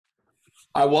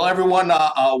Well, everyone,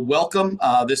 welcome.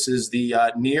 This is the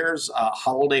NEARS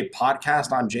Holiday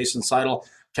Podcast. I'm Jason Seidl,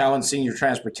 Cowen Senior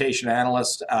Transportation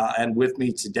Analyst, and with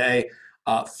me today,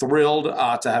 thrilled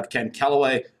to have Ken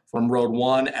Kellaway from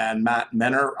Roadone and Matt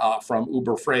Menner from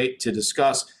Uber Freight to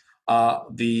discuss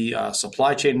the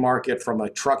supply chain market from a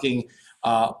trucking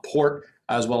port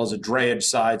as well as a drayage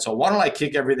side. So why don't I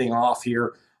kick everything off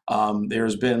here?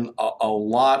 There's been a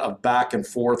lot of back and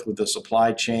forth with the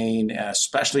supply chain,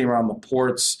 especially around the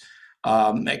ports.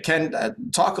 Ken,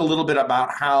 talk a little bit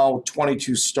about how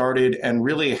 22 started and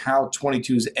really how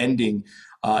 22 is ending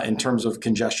in terms of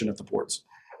congestion at the ports.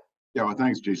 Yeah, well,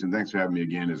 thanks, Jason. Thanks for having me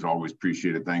again. As always,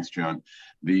 appreciate it. Thanks, John.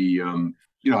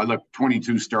 Look,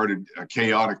 22 started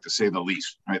chaotic to say the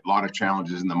least. Right? A lot of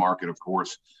challenges in the market, of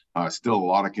course. Still a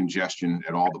lot of congestion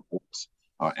at all the ports.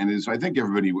 And as I think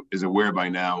everybody is aware by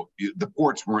now, the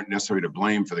ports weren't necessarily to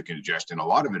blame for the congestion. A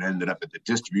lot of it ended up at the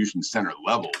distribution center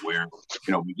level where,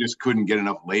 we just couldn't get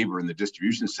enough labor in the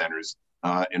distribution centers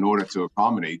in order to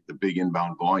accommodate the big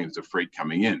inbound volumes of freight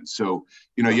coming in. So,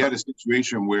 you had a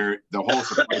situation where the whole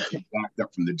supply chain backed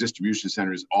up from the distribution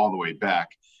centers all the way back.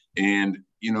 And,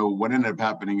 what ended up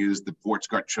happening is the ports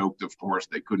got choked, of course.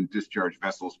 They couldn't discharge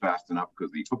vessels fast enough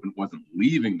because the equipment wasn't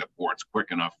leaving the ports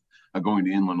quick enough going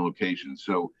to inland locations.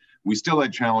 So we still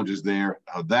had challenges there.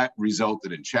 That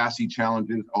resulted in chassis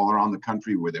challenges all around the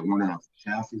country where there weren't enough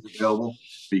chassis available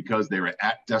because they were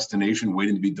at destination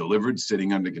waiting to be delivered,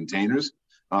 sitting under containers.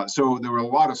 So there were a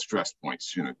lot of stress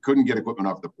points. Couldn't get equipment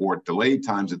off the port, delayed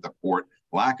times at the port,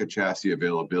 lack of chassis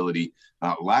availability,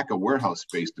 lack of warehouse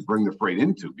space to bring the freight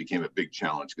into became a big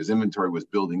challenge because inventory was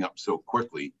building up so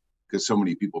quickly because so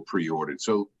many people pre-ordered.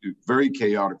 So very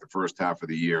chaotic the first half of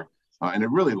the year. And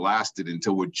it really lasted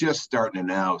until we're just starting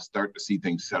to see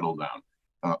things settle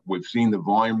down. We've seen the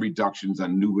volume reductions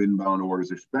on new inbound orders,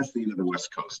 especially into the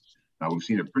West Coast. We've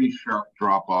seen a pretty sharp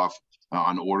drop off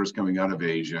on orders coming out of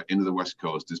Asia into the West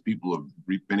Coast as people have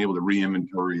been able to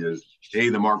re-inventory as A,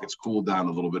 the market's cooled down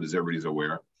a little bit as everybody's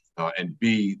aware, and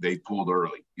B, they pulled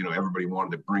early. Everybody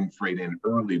wanted to bring freight in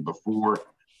early before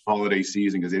holiday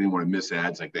season because they didn't want to miss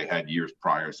ads like they had years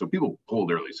prior. So people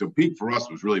pulled early. So peak for us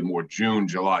was really more June,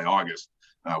 July, August.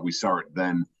 We saw it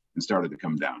then and started to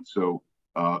come down. So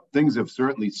things have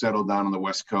certainly settled down on the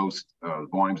West Coast.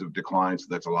 Volumes have declined. So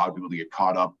that's allowed people to get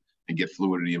caught up and get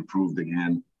fluidity improved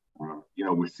again.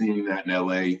 We're seeing that in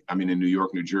LA, in New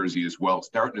York, New Jersey as well,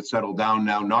 starting to settle down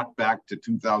now, not back to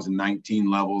 2019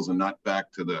 levels and not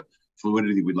back to the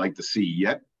fluidity we'd like to see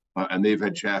yet. And they've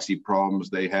had chassis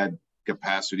problems. They had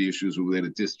capacity issues where they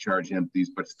had to discharge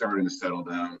empties, but starting to settle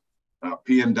down.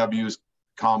 PNW's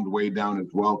calmed way down as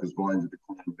well because volumes have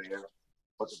declined there.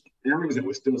 But the areas that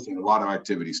we're still seeing a lot of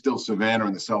activity, still Savannah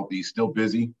in the Southeast, still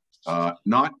busy,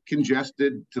 not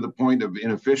congested to the point of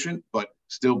inefficient, but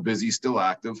still busy, still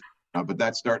active. But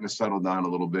that's starting to settle down a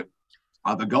little bit.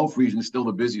 The Gulf region is still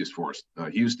the busiest for us.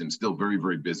 Houston still very,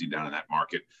 very busy down in that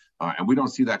market. And we don't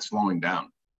see that slowing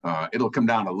down. It'll come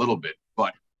down a little bit,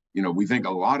 but we think a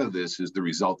lot of this is the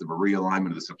result of a realignment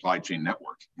of the supply chain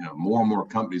network. More and more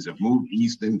companies have moved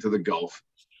east into the Gulf,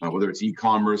 whether it's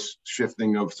e-commerce,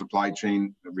 shifting of supply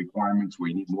chain requirements where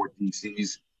you need more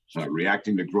DCs,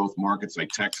 reacting to growth markets like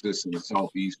Texas and the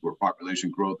Southeast where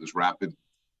population growth is rapid,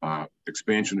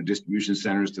 expansion of distribution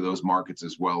centers to those markets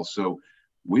as well. So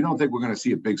we don't think we're going to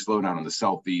see a big slowdown in the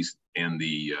Southeast and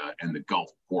the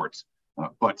Gulf ports,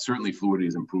 but certainly fluidity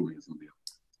is improving as somebody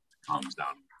else calms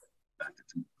down.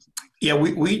 Yeah,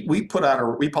 we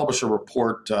published a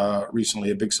report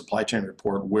recently, a big supply chain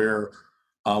report where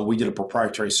we did a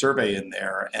proprietary survey in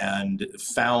there and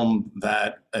found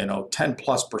that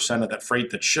 10+% of that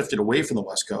freight that shifted away from the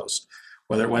West Coast,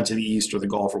 whether it went to the East or the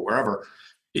Gulf or wherever,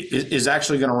 is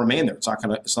actually going to remain there. It's not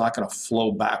going to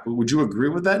flow back. Would you agree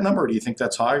with that number, or do you think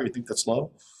that's high, or you think that's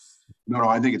low? No,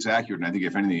 I think it's accurate. And I think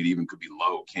if anything, it even could be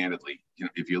low, candidly.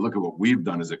 If you look at what we've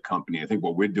done as a company, I think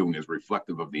what we're doing is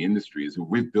reflective of the industry. Is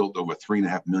we've built over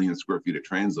 3.5 million square feet of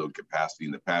transload capacity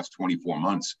in the past 24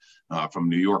 months from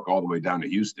New York all the way down to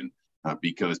Houston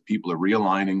because people are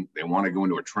realigning. They want to go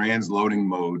into a transloading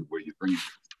mode where you bring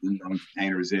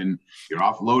containers in, you're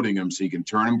offloading them so you can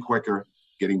turn them quicker,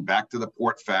 getting back to the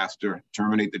port faster,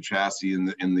 terminate the chassis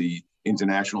in the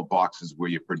international boxes where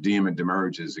your per diem and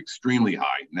demurrage is extremely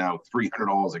high. Now,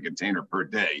 $300 a container per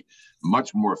day,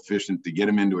 much more efficient to get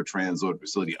them into a transload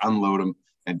facility, unload them,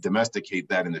 and domesticate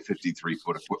that in the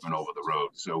 53-foot equipment over the road.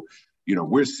 So,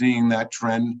 we're seeing that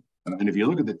trend. And if you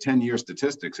look at the 10-year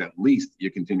statistics, at least you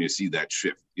continue to see that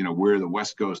shift. Where the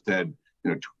West Coast had,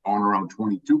 on around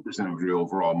 22% of the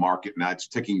overall market, now it's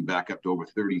ticking back up to over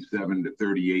 37 to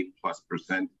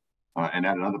 38+%. and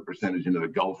add another percentage into the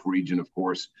Gulf region, of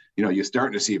course, you're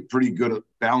starting to see a pretty good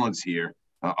balance here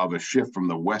of a shift from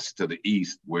the west to the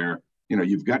east, where,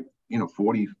 you've got,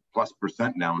 40+%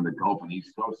 now in the Gulf and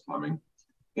East Coast coming.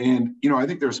 And, I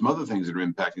think there's some other things that are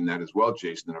impacting that as well,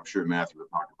 Jason, that I'm sure Matthew will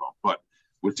talk about. But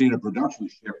we're seeing a production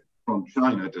shift from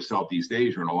China to Southeast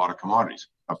Asia in a lot of commodities,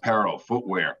 apparel,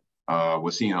 footwear.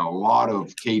 We're seeing a lot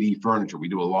of KD furniture. We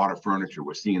do a lot of furniture.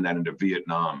 We're seeing that into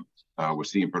Vietnam. We're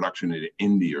seeing production into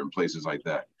India and places like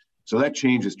that. So that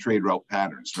changes trade route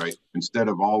patterns, right? Instead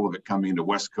of all of it coming into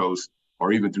West Coast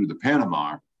or even through the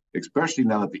Panama, especially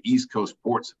now that the East Coast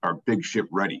ports are big ship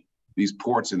ready. These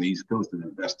ports in the East Coast have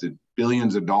invested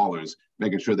billions of dollars,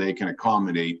 making sure they can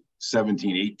accommodate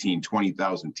 17, 18,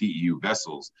 20,000 TEU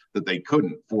vessels that they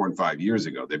couldn't 4 and 5 years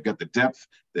ago. They've got the depth,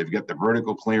 they've got the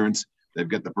vertical clearance, they've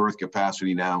got the berth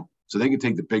capacity now, so they can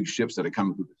take the big ships that are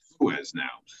coming through the Suez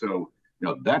now. So,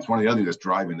 that's one of the other things that's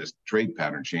driving this trade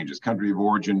pattern changes. Country of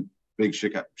origin, big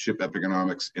ship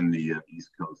economics in the East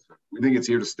Coast. We think it's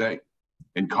here to stay.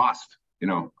 And cost,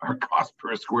 our cost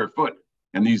per square foot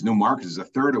in these new markets is a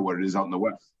third of what it is out in the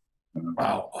West.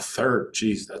 Wow, a third.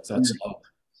 Geez, that's low.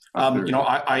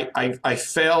 I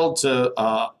failed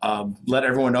to let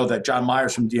everyone know that John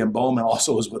Myers from DM Bowman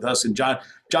also was with us, and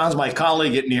John's my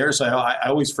colleague at NEARS. So I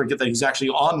always forget that he's actually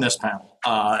on this panel,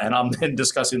 and I'm then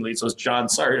discussing leads. So John,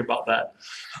 sorry about that.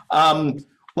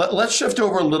 Let's shift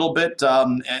over a little bit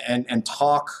and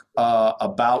talk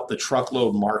about the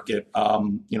truckload market.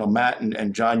 Matt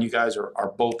and John, you guys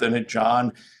are both in it.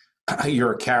 John,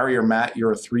 you're a carrier. Matt,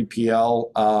 you're a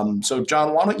 3PL. So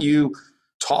John, why don't you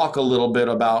talk a little bit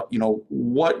about,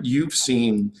 what you've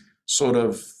seen sort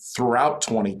of throughout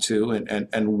 22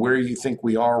 and where you think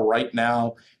we are right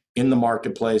now in the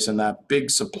marketplace and that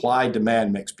big supply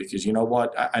demand mix, because you know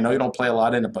what, I know you don't play a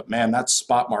lot in it, but man, that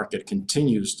spot market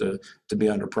continues to be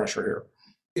under pressure here.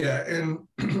 Yeah.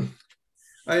 And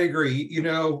I agree.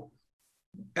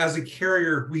 As a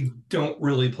carrier, we don't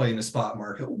really play in the spot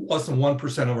market. Less than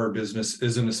 1% of our business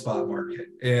is in the spot market.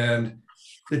 And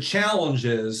the challenge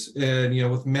is, and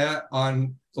with Matt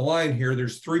on the line here,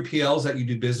 there's 3PLs that you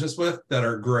do business with that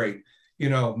are great.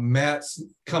 Matt's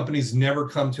companies never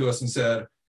come to us and said,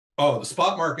 oh, the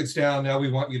spot market's down, now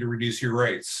we want you to reduce your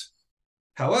rates.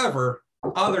 However,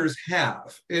 others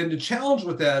have. And the challenge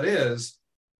with that is,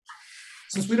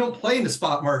 since we don't play in the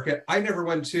spot market, I never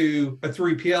went to a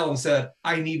 3PL and said,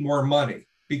 I need more money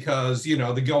because,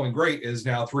 the going rate is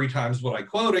now 3 times what I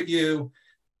quoted you.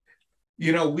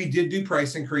 We did do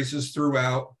price increases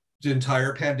throughout the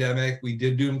entire pandemic. We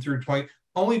did do them through 20,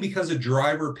 only because of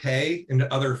driver pay and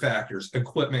other factors,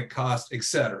 equipment cost, et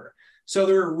cetera. So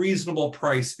there were reasonable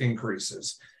price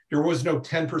increases. There was no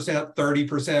 10%,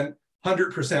 30%,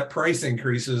 100% price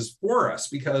increases for us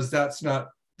because that's not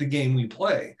the game we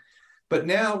play. But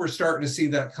now we're starting to see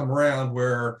that come around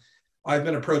where I've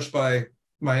been approached by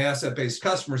my asset-based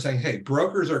customers saying, hey,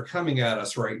 brokers are coming at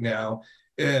us right now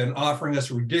and offering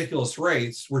us ridiculous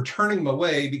rates. We're turning them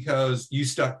away because you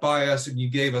stuck by us and you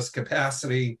gave us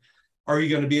capacity. Are you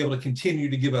going to be able to continue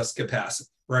to give us capacity,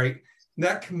 right? And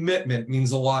that commitment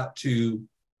means a lot to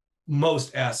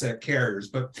most asset carriers.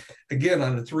 But again,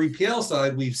 on the 3PL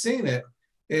side, we've seen it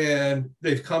and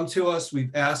they've come to us.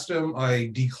 We've asked them. I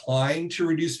declined to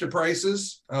reduce the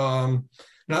prices.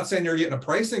 Not saying they're getting a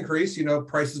price increase.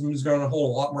 Prices is going to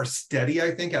hold a lot more steady,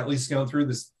 I think, at least going through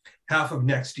this half of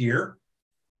next year.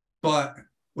 But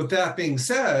with that being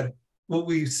said, what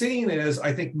we've seen is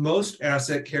I think most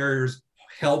asset carriers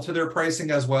held to their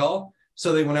pricing as well.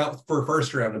 So they went out for a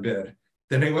first round of bid.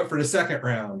 Then they went for the second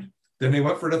round. Then they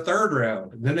went for the third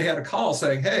round. And then they had a call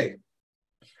saying, hey,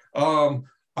 I'm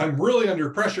really under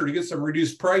pressure to get some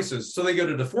reduced prices. So they go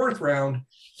to the fourth round.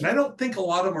 And I don't think a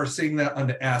lot of them are seeing that on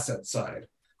the asset side.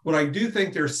 What I do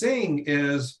think they're seeing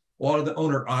is a lot of the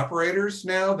owner operators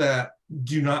now that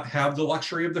do not have the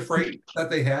luxury of the freight that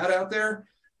they had out there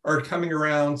are coming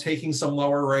around, taking some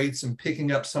lower rates and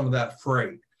picking up some of that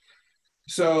freight.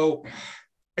 So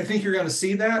I think you're going to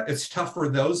see that. It's tough for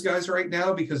those guys right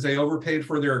now because they overpaid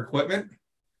for their equipment.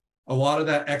 A lot of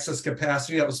that excess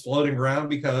capacity that was floating around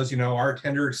because, our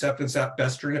tender acceptance at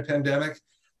best during the pandemic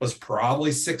was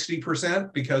probably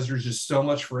 60% because there's just so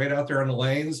much freight out there on the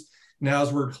lanes. Now,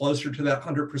 as we're closer to that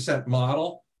 100%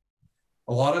 model,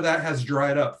 a lot of that has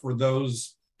dried up for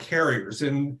those carriers.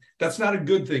 And that's not a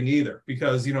good thing either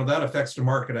because, that affects the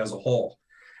market as a whole.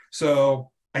 So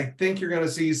I think you're going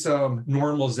to see some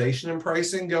normalization in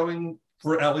pricing going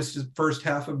for at least the first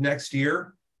half of next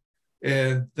year.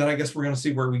 And then I guess we're going to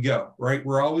see where we go, right?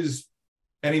 We're always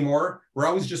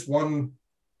just one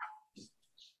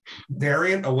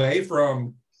variant away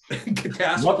from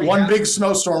catastrophe. One big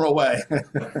snowstorm away.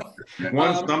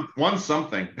 One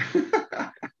something.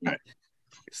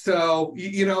 So,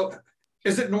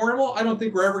 is it normal? I don't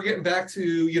think we're ever getting back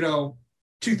to,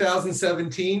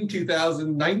 2017,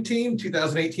 2019,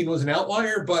 2018 was an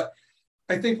outlier, but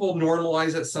I think we'll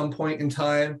normalize at some point in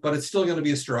time, but it's still going to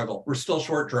be a struggle. We're still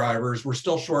short drivers. We're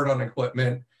still short on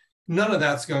equipment. None of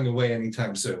that's going away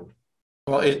anytime soon.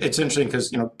 Well, it's interesting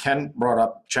because, Ken brought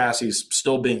up chassis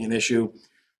still being an issue.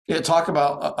 Talk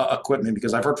about equipment,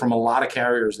 because I've heard from a lot of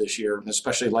carriers this year, and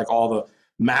especially like all the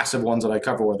massive ones that I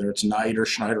cover, whether it's Knight or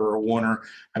Schneider or Warner.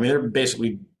 I mean, they're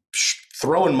basically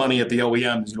throwing money at the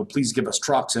OEMs, please give us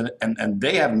trucks, and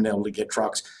they haven't been able to get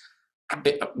trucks.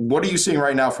 What are you seeing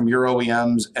right now from your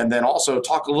OEMs? And then also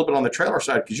talk a little bit on the trailer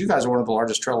side, because you guys are one of the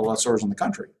largest trailer lessors in the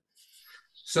country.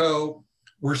 So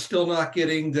we're still not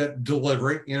getting the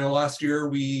delivery. Last year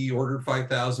we ordered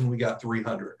 5,000, we got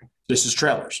 300. This is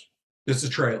trailers. This is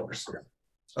trailers.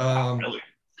 Really?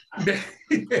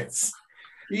 It's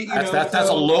that's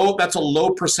a low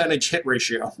percentage hit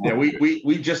ratio. Yeah,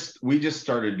 we just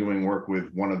started doing work with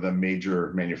one of the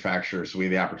major manufacturers. So we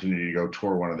had the opportunity to go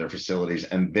tour one of their facilities,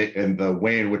 and the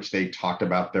way in which they talked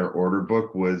about their order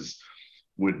book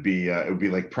would be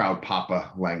like proud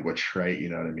papa language, right? You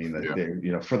know what I mean? That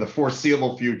they, for the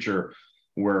foreseeable future,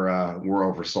 we're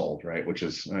oversold, right? Which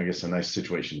is, I guess, a nice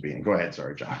situation to be in. Go ahead,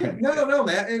 sorry, John. No,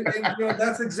 Matt, and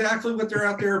that's exactly what they're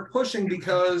out there pushing,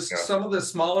 because some of the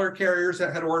smaller carriers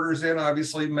that had orders in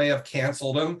obviously may have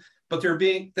canceled them, but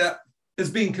that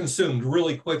is being consumed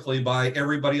really quickly by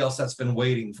everybody else that's been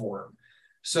waiting for them.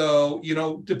 So,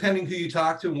 depending who you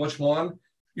talk to and which one,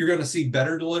 you're going to see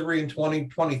better delivery in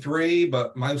 2023,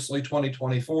 but mostly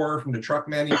 2024 from the truck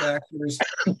manufacturers.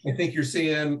 I think you're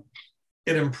seeing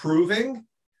it improving,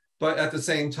 but at the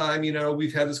same time,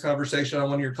 we've had this conversation on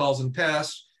one of your calls in the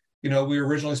past. We were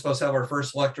originally supposed to have our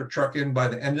first electric truck in by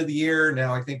the end of the year.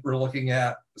 Now I think we're looking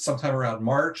at sometime around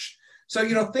March. So,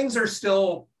 things are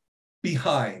still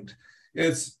behind.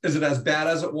 Is it as bad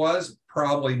as it was?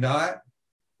 Probably not.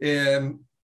 And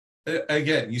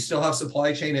again, you still have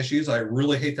supply chain issues. I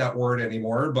really hate that word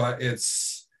anymore, but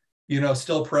it's,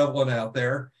 still prevalent out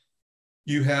there.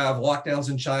 You have lockdowns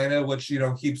in China, which,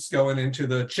 keeps going into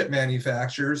the chip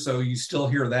manufacturers. So you still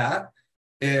hear that.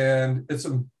 And it's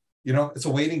a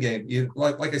waiting game.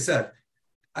 Like I said,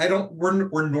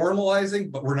 we're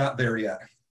normalizing, but we're not there yet.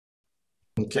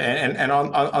 Okay. And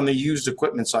on the used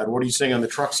equipment side, what are you seeing on the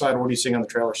truck side? What are you seeing on the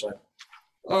trailer side?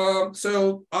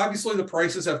 So obviously the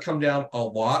prices have come down a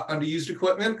lot on the used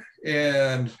equipment,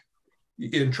 and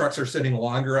trucks are sitting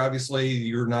longer. Obviously,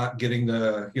 you're not getting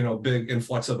the, big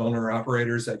influx of owner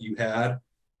operators that you had,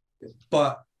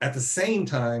 but at the same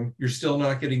time, you're still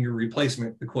not getting your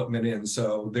replacement equipment in.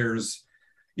 So there's,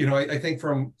 I think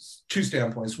from two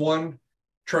standpoints. One,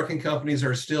 trucking companies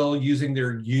are still using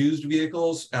their used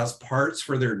vehicles as parts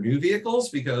for their new vehicles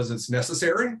because it's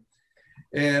necessary.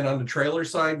 And on the trailer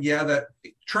side, that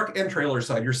truck and trailer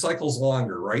side, your cycle's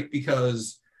longer, right?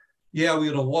 Because we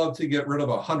would have loved to get rid of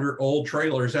 100 old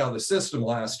trailers out of the system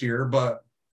last year, but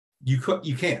you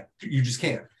just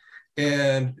can't.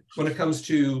 And when it comes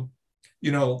to,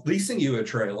 leasing you a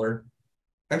trailer,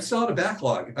 I'm still at a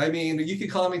backlog. I mean, you could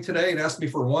call me today and ask me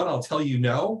for one, I'll tell you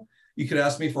no. You could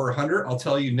ask me for 100, I'll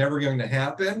tell you never going to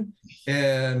happen.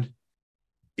 And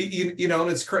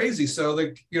and it's crazy. So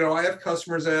I have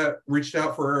customers that reached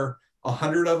out for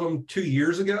 100 of them 2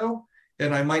 years ago,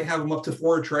 and I might have them up to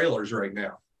 4 trailers right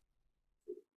now.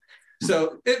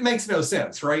 So it makes no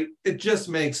sense, right? It just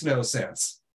makes no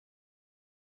sense.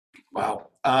 Wow.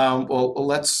 Well,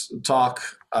 let's talk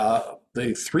the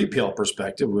 3PL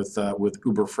perspective with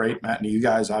Uber Freight. Matt, and you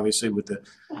guys obviously with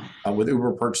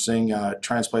Uber purchasing,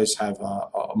 Transplace have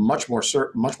a much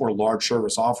more large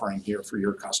service offering here for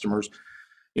your customers.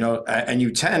 And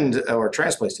you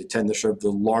Transplace tend to serve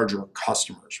the larger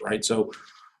customers, right? So,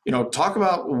 talk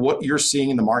about what you're seeing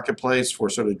in the marketplace for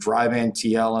sort of dry van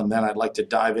TL, and then I'd like to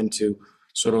dive into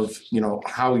sort of,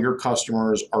 how your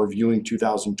customers are viewing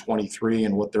 2023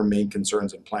 and what their main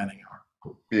concerns and planning are.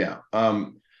 Yeah.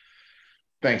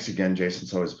 Thanks again, Jason.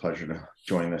 It's always a pleasure to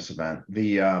join this event.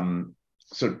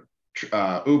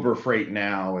 Uber Freight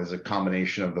now is a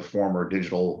combination of the former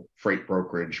digital freight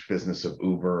brokerage business of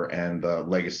Uber and the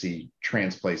legacy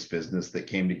Transplace business that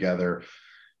came together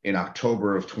in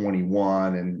October of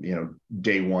 21, and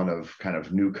day one of kind of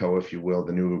NewCo, if you will.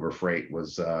 The new Uber Freight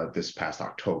was this past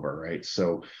October, right?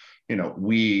 So,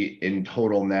 we in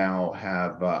total now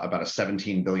have about a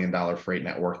 $17 billion freight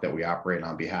network that we operate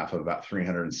on behalf of about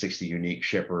 360 unique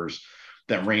shippers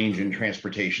that range in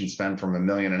transportation spend from $1.5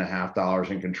 million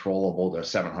in controllable to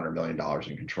 $700 million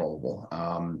in controllable.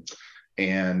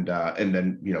 And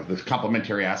then, the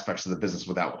complementary aspects of the business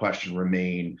without question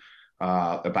remain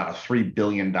about a $3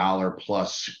 billion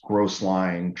plus gross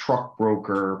line truck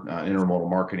broker, intermodal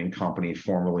marketing company,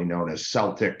 formerly known as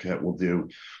Celtic, that will do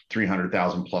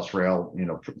 300,000 plus rail,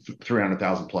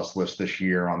 300,000 plus lifts this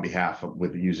year on behalf of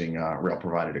with using rail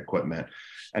provided equipment.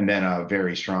 And then a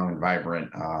very strong and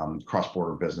vibrant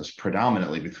cross-border business,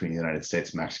 predominantly between the United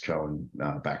States, Mexico,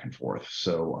 and back and forth.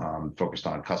 So focused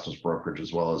on customs brokerage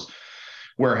as well as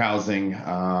warehousing,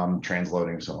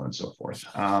 transloading, so on and so forth.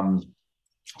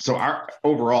 So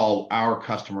our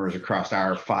customers across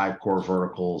our 5 core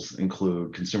verticals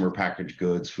include consumer packaged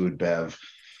goods, food, bev,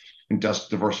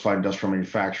 diversified industrial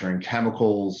manufacturing,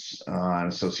 chemicals,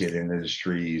 and associated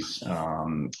industries,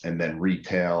 and then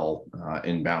retail,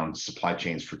 inbound supply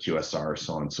chains for QSR,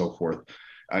 so on and so forth.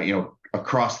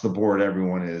 Across the board,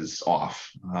 everyone is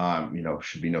off.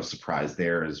 Should be no surprise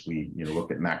there as we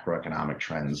look at macroeconomic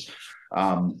trends.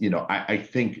 I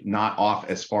think not off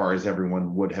as far as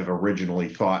everyone would have originally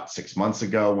thought 6 months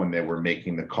ago when they were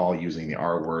making the call using the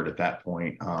R word at that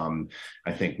point.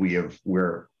 I think we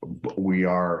are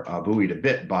buoyed a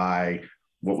bit by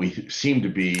what we seem to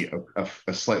be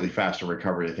a slightly faster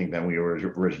recovery, I think, than we were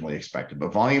originally expected.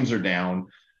 But volumes are down.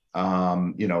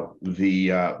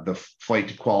 The flight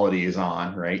to quality is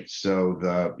on, right? So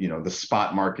the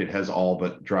spot market has all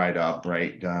but dried up,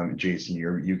 right? Jason,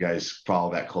 you guys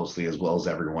follow that closely as well as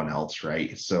everyone else,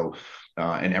 right? So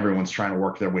and everyone's trying to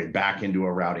work their way back into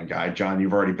a routing guide. John,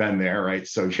 you've already been there, right?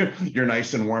 So you're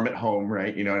nice and warm at home,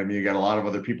 right? You know what I mean? You got a lot of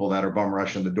other people that are bum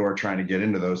rushing the door trying to get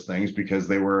into those things because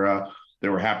they were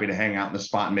happy to hang out in the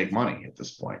spot and make money at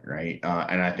this point, right?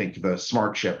 And I think the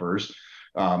smart shippers,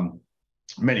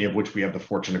 many of which we have the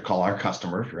fortune to call our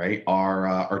customers, right,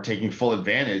 are taking full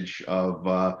advantage of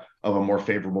a more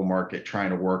favorable market, trying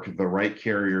to work the right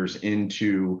carriers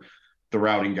into the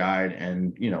routing guide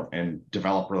and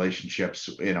develop relationships.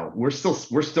 We're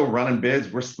still running bids.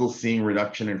 We're still seeing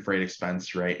reduction in freight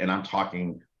expense, right? And I'm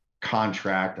talking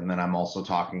contract, and then I'm also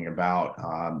talking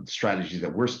about strategies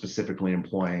that we're specifically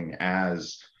employing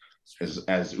as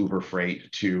Uber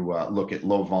Freight to look at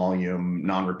low volume,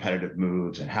 non-repetitive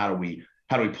moves, and how do we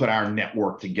put our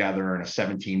network together in a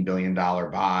 $17 billion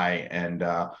buy and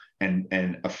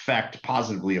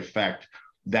positively affect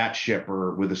that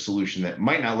shipper with a solution that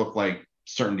might not look like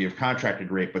certainty of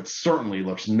contracted rate, but certainly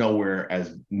looks nowhere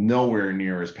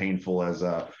near as painful as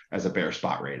a bare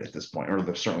spot rate at this point,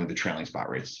 or certainly the trailing spot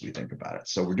rates as we think about it.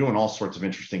 So we're doing all sorts of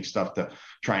interesting stuff to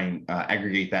try and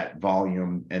aggregate that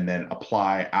volume and then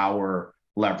apply our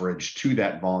leverage to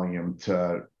that volume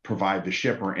to provide the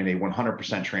shipper in a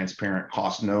 100% transparent,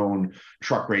 cost known,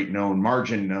 truck rate known,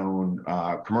 margin known,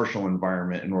 commercial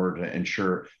environment in order to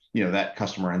ensure that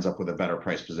customer ends up with a better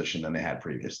price position than they had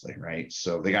previously, right?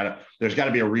 So there's got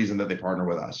to be a reason that they partner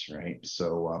with us, right?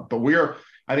 So, but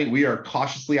I think we are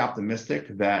cautiously optimistic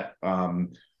that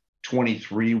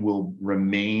 23 will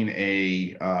remain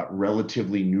a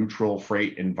relatively neutral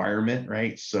freight environment,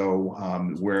 right? So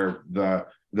where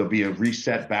there'll be a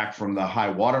reset back from the high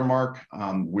water mark.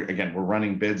 We're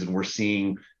running bids and we're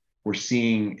seeing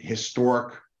returns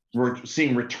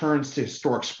to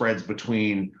historic spreads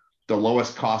between the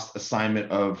lowest cost assignment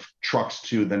of trucks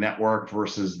to the network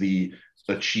versus the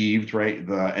achieved, right?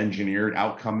 The engineered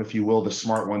outcome, if you will, the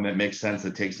smart one that makes sense,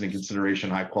 that takes into consideration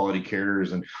high quality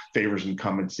carriers and favors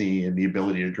incumbency and the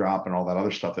ability to drop and all that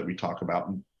other stuff that we talk about,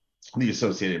 and the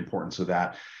associated importance of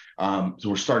that. So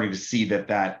we're starting to see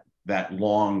that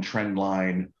long trend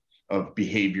line of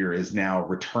behavior is now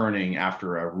returning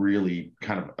after a really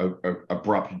kind of a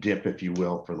abrupt dip, if you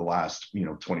will, for the last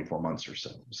 24 months or so.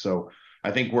 So I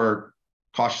think we're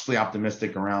cautiously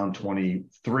optimistic around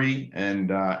 23 and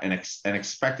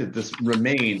expected this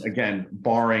remain, again,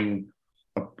 barring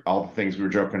all the things we were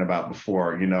joking about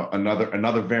before,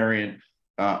 another variant,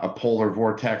 a polar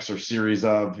vortex or series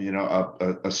of,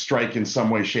 a strike in some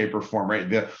way, shape, or form,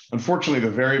 right? Unfortunately, the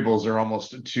variables are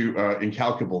almost too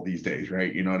incalculable these days,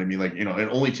 right? You know what I mean? Like, it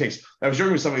only takes, I was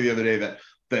joking with somebody the other day that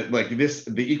like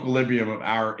the equilibrium of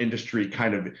our industry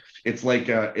it's like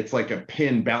a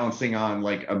pin balancing on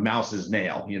like a mouse's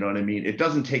nail, you know what I mean? It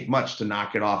doesn't take much to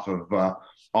knock it off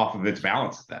of its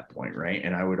balance at that point, right?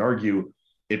 And I would argue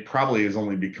it probably has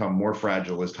only become more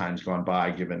fragile as time's gone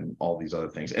by, given all these other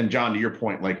things. And John, to your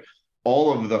point, like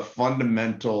all of the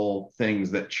fundamental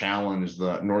things that challenge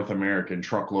the North American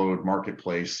truckload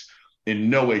marketplace in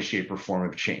no way, shape, or form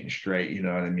have changed, right? You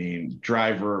know what I mean?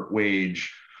 Driver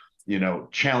wage,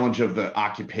 challenge of the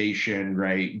occupation,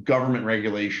 right? Government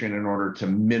regulation in order to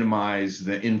minimize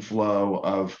the inflow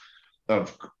of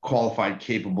of qualified,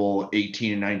 capable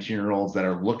 18 and 19-year-olds that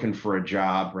are looking for a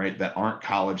job, right, that aren't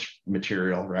college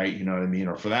material, right? You know what I mean?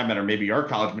 Or for that matter, maybe are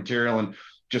college material and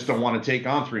just don't want to take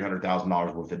on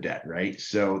 $300,000 worth of debt, right?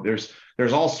 So there's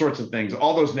all sorts of things.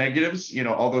 All those negatives,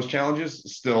 all those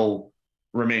challenges still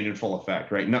remain in full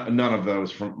effect, right? None of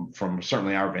those from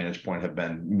certainly our vantage point have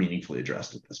been meaningfully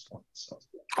addressed at this point. So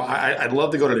I'd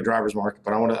love to go to the driver's market,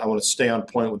 but I want to stay on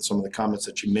point with some of the comments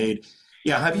that you made.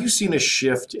 Yeah, have you seen a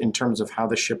shift in terms of how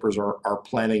the shippers are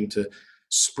planning to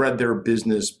spread their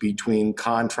business between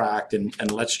contract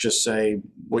and let's just say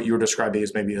what you were describing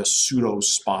as maybe a pseudo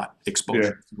spot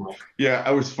exposure? Yeah,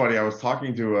 it was funny. I was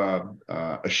talking to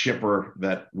a shipper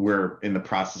that we're in the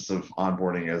process of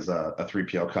onboarding as a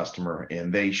 3PL customer,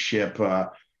 and they ship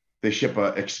a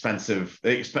expensive,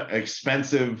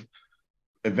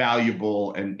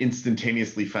 valuable, and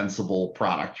instantaneously fensible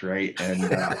product, right?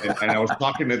 And I was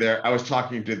talking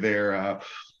to their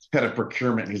head of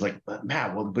procurement, and he's like,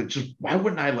 Matt, well, but just why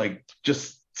wouldn't I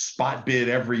just spot bid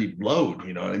every load?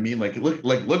 You know what I mean?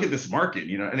 Look at this market,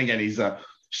 And again, he's a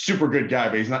super good guy,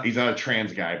 but he's not a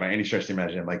trans guy by any stretch of the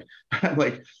imagination. I'm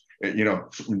like,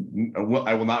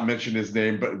 I will not mention his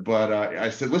name, but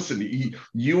I said, listen,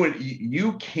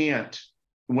 you can't,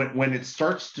 when it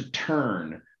starts to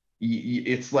turn,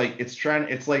 it's like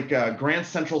Grand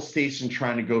Central Station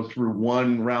trying to go through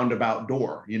one roundabout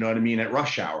door, you know what I mean, at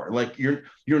rush hour. Like you're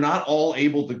not all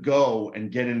able to go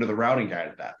and get into the routing guide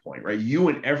at that point, right? You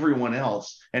and everyone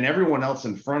else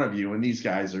in front of you, and these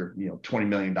guys are, $20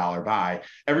 million buy,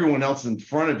 everyone else in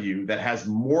front of you that has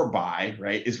more buy,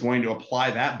 right, is going to apply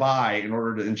that buy in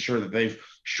order to ensure that they've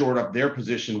shored up their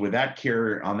position with that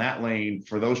carrier on that lane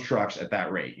for those trucks at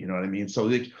that rate. You know what I mean? So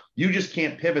you just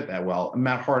can't pivot that well.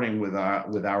 Matt Harding with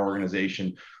our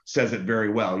organization says it very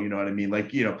well. You know what I mean?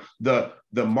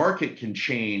 The market can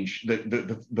change.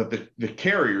 The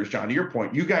carriers, John, to your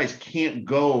point, you guys can't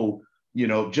go,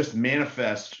 just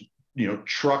manifest,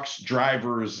 trucks,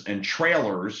 drivers, and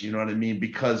trailers. You know what I mean?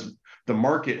 Because the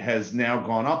market has now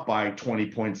gone up by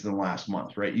 20 points in the last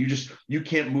month, right? You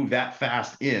can't move that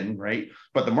fast in, right?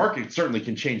 But the market certainly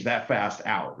can change that fast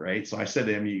out, right? So I said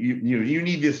to him, you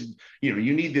need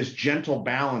this gentle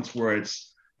balance where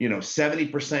it's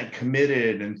 70%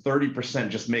 committed and 30%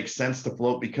 just makes sense to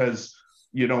float, because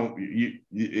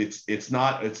it's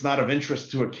not of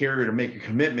interest to a carrier to make a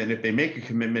commitment. If they make a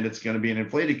commitment, it's going to be an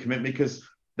inflated commitment because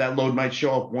that load might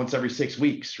show up once every 6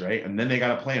 weeks, right? And then they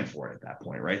got to plan for it at that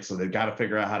point, right? So they've got to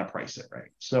figure out how to price it, right?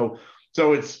 So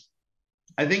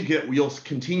I think that we'll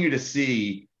continue to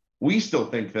see. We still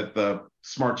think that the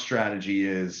smart strategy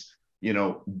is,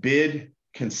 bid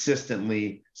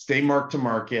consistently, stay mark to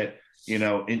market,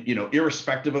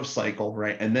 irrespective of cycle,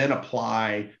 right? And then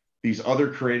apply these other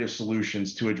creative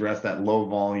solutions to address that low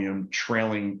volume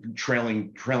trailing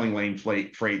lane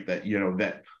freight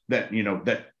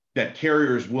that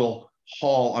carriers will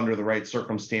haul under the right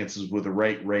circumstances with the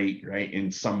right rate, right, in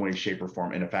some way, shape, or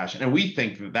form, in a fashion. And we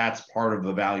think that that's part of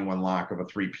the value unlock of a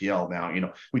 3PL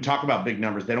now. We talk about big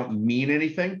numbers. They don't mean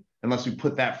anything unless we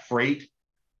put that freight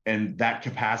and that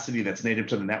capacity that's native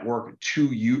to the network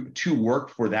to work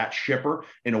for that shipper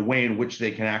in a way in which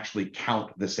they can actually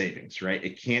count the savings, right?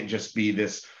 It can't just be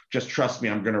this, just trust me,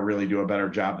 I'm going to really do a better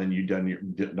job than you've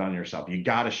done yourself. You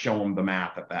got to show them the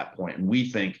math at that point. And we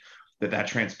think that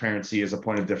transparency is a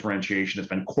point of differentiation. It's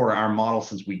been core to our model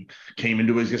since we came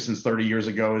into existence 30 years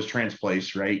ago as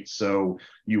Transplace, right? So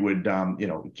you would,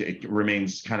 it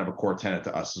remains kind of a core tenet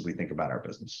to us as we think about our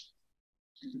business.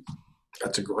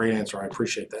 That's a great answer. I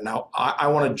appreciate that. Now, I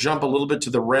want to jump a little bit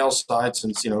to the rail side,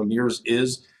 since, NEARS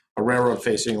is a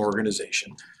railroad-facing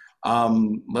organization.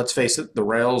 Let's face it, the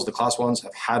rails, the Class 1s,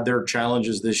 have had their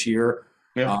challenges this year.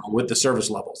 Yeah. With the service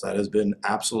levels. That has been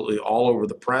absolutely all over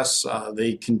the press.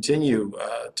 They continue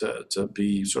to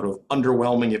be sort of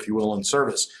underwhelming, if you will, in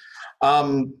service.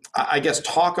 I guess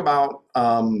talk about,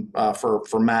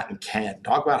 for Matt and Ken,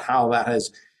 talk about how that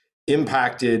has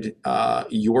impacted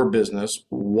your business.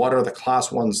 What are the Class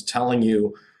 1s telling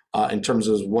you in terms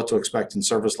of what to expect in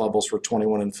service levels for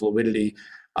 21 and fluidity?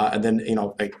 And then,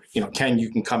 Ken, you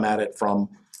can come at it from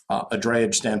a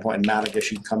drayage standpoint, and Matt, I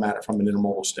guess you can come at it from an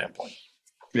intermodal standpoint.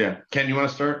 Yeah. Ken, you want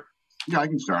to start? Yeah, I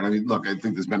can start. I mean, look, I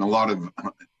think there's been a lot of,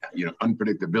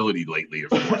 unpredictability lately,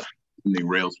 of course, in the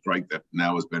rail strike that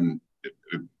now it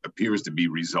appears to be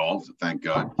resolved. Thank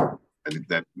God. I think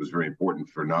that was very important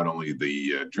for not only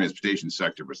the transportation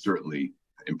sector, but certainly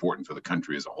important for the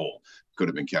country as a whole. Could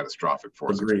have been catastrophic for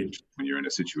us. Agreed. When you're in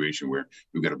a situation where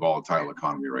we've got a volatile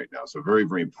economy right now. So very,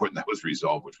 very important that was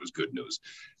resolved, which was good news.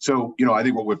 So, I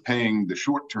think what we're paying the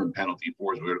short-term penalty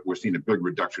for is we're seeing a big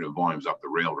reduction of volumes off the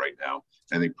rail right now.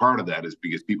 I think part of that is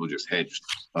because people just hedged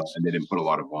and they didn't put a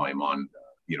lot of volume on,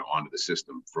 onto the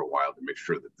system for a while to make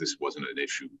sure that this wasn't an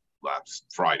issue last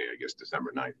Friday, I guess,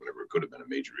 December 9th, whenever it could have been a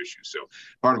major issue. So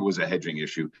part of it was a hedging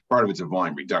issue. Part of it's a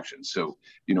volume reduction. So,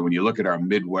 when you look at our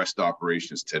Midwest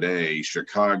operations today,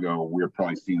 Chicago, we're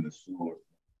probably seeing the slower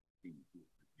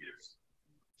years.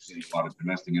 Seeing a lot of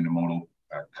domestic intermodal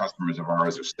customers of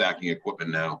ours are stacking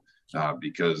equipment now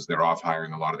because they're off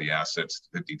hiring a lot of the assets,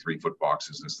 53-foot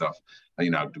boxes and stuff.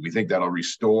 Do we think that'll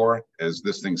restore as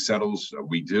this thing settles?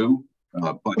 We do.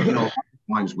 But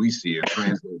times we see a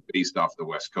transload based off the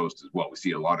West Coast as well. We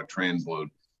see a lot of transload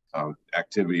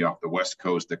activity off the West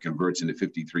Coast that converts into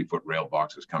 53-foot rail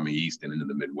boxes coming east and into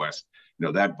the Midwest.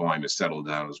 That volume has settled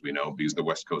down, as we know, because the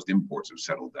West Coast imports have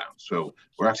settled down. So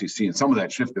we're actually seeing some of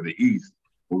that shift to the east,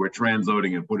 where we're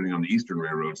transloading and putting on the eastern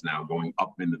railroads now, going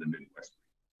up into the Midwest.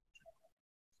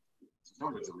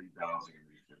 Some of it's a rebalancing and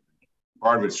reshifting.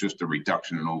 Part of it's just a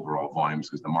reduction in overall volumes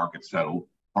because the market settled.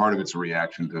 Part of it's a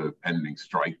reaction to the pending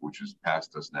strike, which has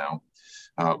passed us now.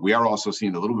 We are also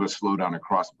seeing a little bit of slowdown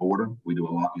across border. We do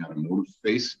a lot in the automotive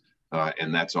space,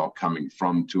 and that's all coming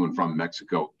to and from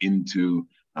Mexico into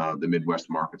the Midwest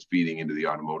markets, feeding into the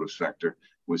automotive sector.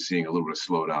 We're seeing a little bit of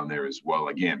slowdown there as well.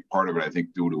 Again, part of it, I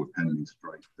think, due to a pending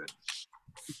strike.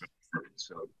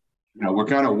 So, we're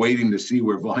kind of waiting to see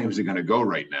where volumes are going to go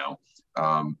right now.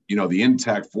 The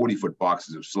intact 40-foot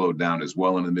boxes have slowed down as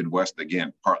well in the Midwest,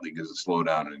 again, partly because of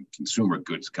slowdown in consumer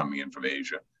goods coming in from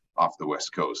Asia off the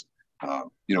West Coast.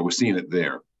 We're seeing it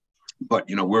there. But,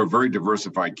 we're a very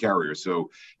diversified carrier. So,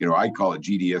 I call it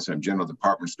GDSM, General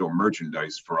Department Store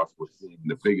Merchandise. For us, we're seeing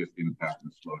the biggest impact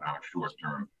and slowdown short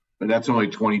term. But that's only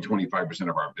 25%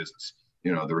 of our business.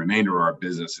 The remainder of our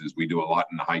business is we do a lot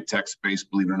in the high-tech space,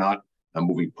 believe it or not,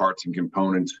 moving parts and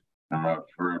components.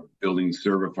 For building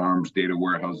server farms, data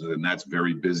warehouses, and that's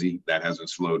very busy. That hasn't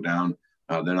slowed down.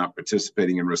 They're not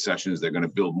participating in recessions. They're going to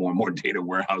build more and more data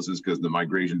warehouses because the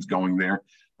migration's going there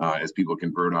as people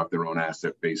convert off their own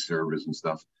asset-based servers and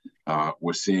stuff.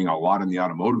 We're seeing a lot in the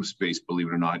automotive space, believe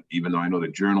it or not, even though I know the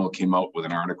Journal came out with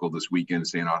an article this weekend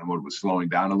saying automotive was slowing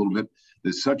down a little bit.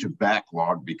 There's such a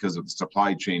backlog because of the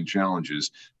supply chain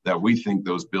challenges that we think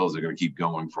those bills are going to keep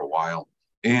going for a while.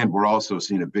 And we're also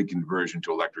seeing a big conversion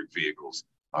to electric vehicles.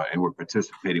 And we're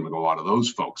participating with a lot of those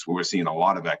folks where we're seeing a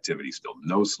lot of activity still,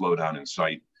 no slowdown in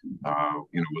sight,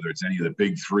 whether it's any of the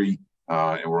big three.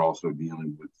 And we're also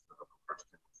dealing with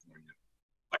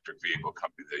electric vehicle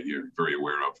company that you're very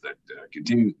aware of that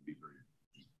continues to be very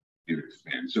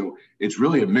expand. So it's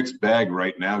really a mixed bag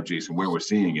right now, Jason, where we're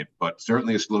seeing it, but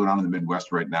certainly a slowdown in the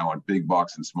Midwest right now on big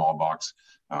box and small box.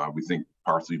 We think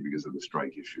partially because of the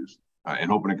strike issues and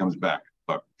hoping it comes back.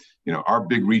 But, our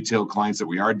big retail clients that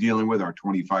we are dealing with, our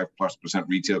 25+%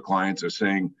 retail clients, are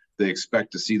saying they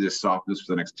expect to see this softness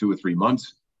for the next 2 or 3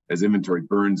 months as inventory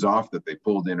burns off that they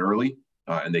pulled in early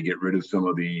and they get rid of some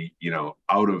of the,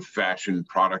 out of fashion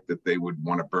product that they would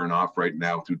want to burn off right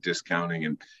now through discounting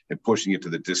and pushing it to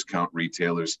the discount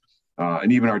retailers.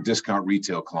 And even our discount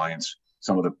retail clients,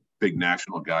 some of the big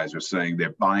national guys are saying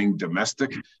they're buying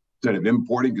domestic instead of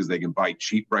importing because they can buy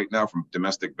cheap right now from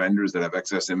domestic vendors that have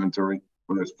excess inventory,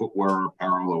 whether it's footwear,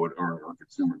 apparel, or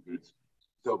consumer goods.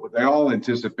 So, but they all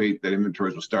anticipate that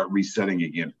inventories will start resetting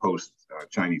again post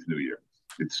Chinese New Year.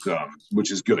 It's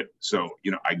which is good. So,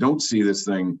 I don't see this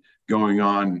thing going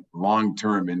on long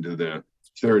term into the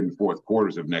third and fourth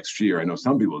quarters of next year. I know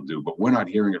some people do, but we're not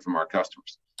hearing it from our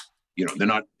customers. They're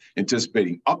not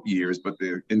anticipating up years, but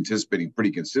they're anticipating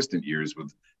pretty consistent years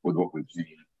with what we've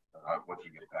seen. Once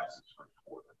you get past this first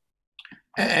quarter.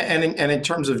 And in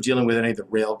terms of dealing with any of the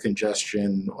rail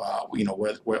congestion,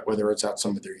 whether it's at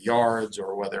some of their yards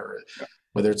or whether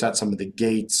it's at some of the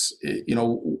gates,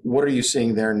 what are you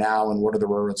seeing there now, and what are the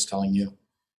railroads telling you?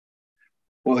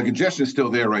 Well, the congestion is still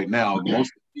there right now,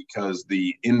 mostly because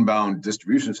the inbound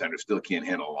distribution center still can't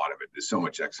handle a lot of it. There's so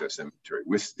much excess inventory.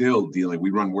 We're still dealing.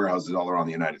 We run warehouses all around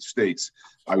the United States.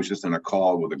 I was just on a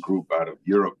call with a group out of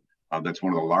Europe. That's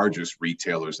one of the largest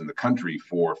retailers in the country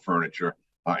for furniture.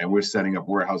 And we're setting up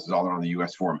warehouses all around the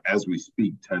U.S. for them as we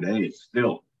speak today.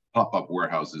 Still pop-up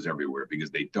warehouses everywhere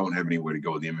because they don't have anywhere to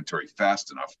go with the inventory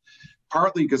fast enough.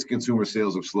 Partly because consumer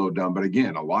sales have slowed down. But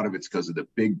again, a lot of it's because of the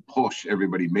big push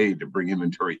everybody made to bring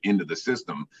inventory into the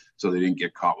system so they didn't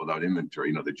get caught without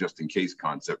inventory, the just-in-case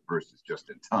concept versus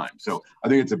just-in-time. So I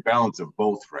think it's a balance of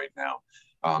both right now.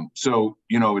 So,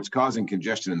 it's causing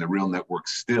congestion in the rail network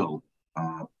still.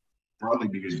 partly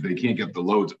because they can't get the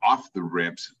loads off the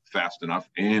ramps fast enough,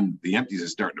 and the empties are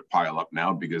starting to pile up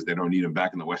now because they don't need them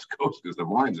back in the West Coast because the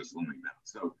volumes are slowing down.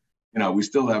 So, we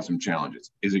still have some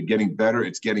challenges. Is it getting better?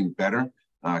 It's getting better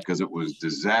because it was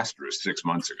disastrous 6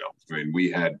 months ago. I mean,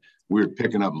 we were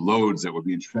picking up loads that were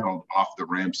being shuttled off the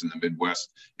ramps in the Midwest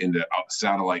into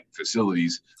satellite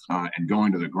facilities and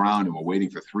going to the ground, and we're waiting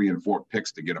for 3 and 4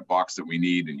 picks to get a box that we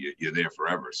need, and you're there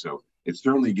forever. So it's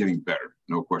certainly getting better,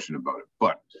 no question about it.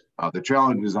 But the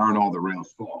challenges aren't all the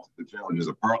rail's fault. The challenges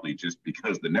are partly just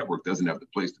because the network doesn't have the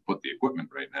place to put the equipment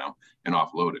right now and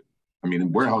offload it. I mean,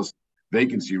 in warehouse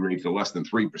vacancy rates are less than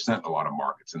 3% in a lot of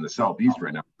markets. In the Southeast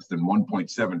right now, less than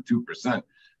 1.72%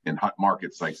 in hot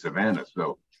markets like Savannah.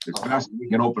 So as fast as we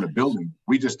can open a building,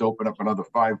 we just opened up another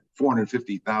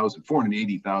 480,000,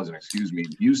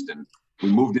 in Houston.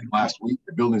 We moved in last week.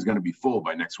 The building's going to be full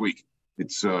by next week.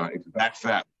 It's that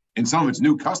fast. And some of it's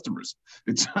new customers.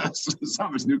 Some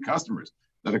of it's new customers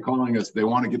that are calling us. They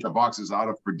want to get the boxes out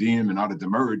of per diem and out of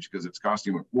demurrage because it's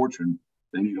costing them a fortune.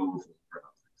 They need overflow.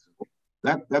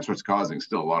 That's what's causing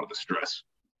still a lot of the stress,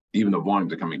 even though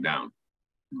volumes are coming down.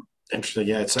 Interesting.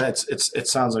 Yeah, it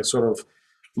sounds like sort of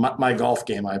my golf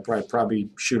game. I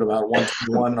probably shoot about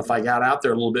 121. If I got out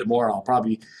there a little bit more, I'll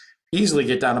probably easily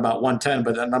get down about 110,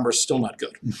 but that number's still not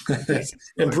good.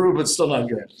 Improved, but still not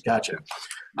good. Gotcha.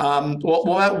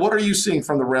 Well, what are you seeing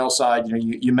from the rail side?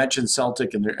 You mentioned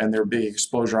Celtic and their big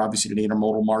exposure, obviously, to the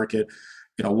intermodal market.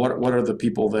 What are the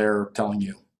people there telling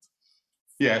you?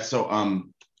 Yeah, so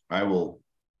I will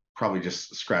probably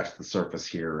just scratch the surface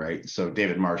here, right? So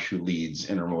David Marsh, who leads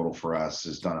intermodal for us,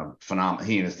 has done a phenomenal.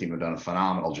 He and his team have done a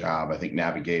phenomenal job, I think,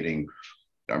 navigating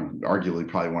arguably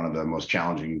probably one of the most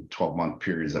challenging 12-month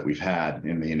periods that we've had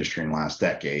in the industry in the last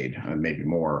decade, maybe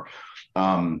more.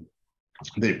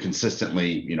 They've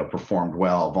consistently, performed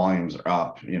well. Volumes are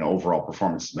up. Overall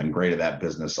performance has been great of that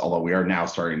business. Although we are now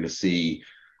starting to see,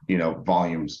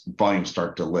 volumes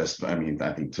start to list. I mean,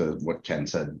 I think to what Ken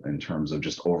said in terms of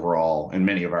just overall, and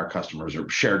many of our customers are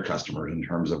shared customers in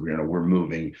terms of, we're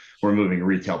moving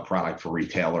retail product for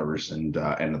retailers and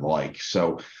the like.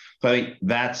 So I think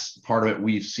that's part of it.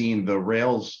 We've seen the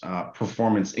rail's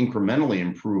performance incrementally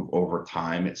improve over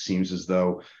time. It seems as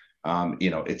though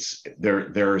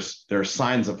there's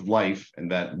signs of life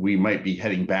and that we might be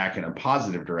heading back in a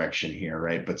positive direction here,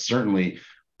 right? But certainly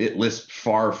it lists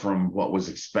far from what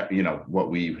was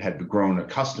what we had grown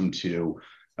accustomed to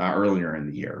earlier in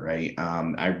the year, right?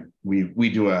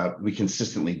 We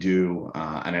consistently do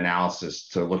an analysis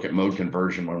to look at mode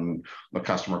conversion when a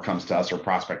customer comes to us or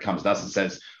prospect comes to us and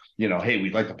says, hey,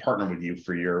 we'd like to partner with you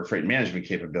for your freight management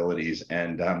capabilities.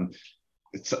 And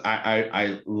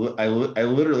I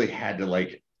literally had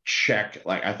to check,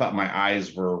 I thought my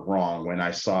eyes were wrong when I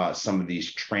saw some of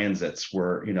these transits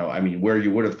where, where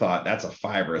you would have thought that's a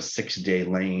 5 or a 6 day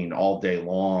lane all day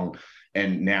long.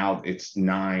 And now it's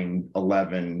 9,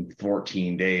 11,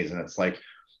 14 days. And it's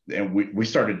and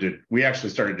we actually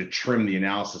started to trim the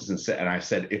analysis and I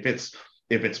said, if it's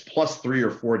plus 3 or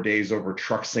 4 days over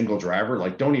truck single driver,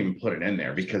 don't even put it in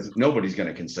there because nobody's going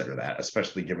to consider that,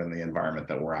 especially given the environment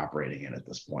that we're operating in at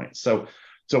this point. So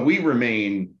we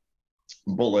remain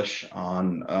bullish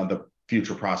on the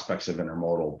future prospects of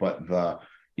intermodal, but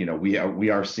we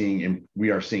are seeing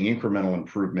incremental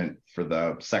improvement for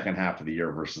the second half of the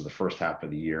year versus the first half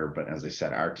of the year. But as I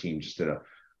said, our team just did a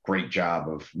great job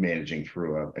of managing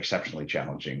through an exceptionally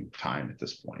challenging time at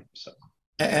this point. So.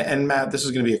 And Matt, this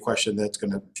is going to be a question that's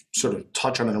going to sort of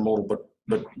touch on intermodal,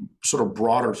 but sort of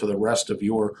broader to the rest of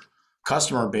your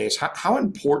customer base. How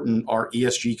important are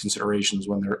ESG considerations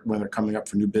when they're coming up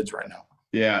for new bids right now?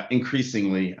 Yeah,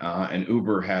 increasingly, and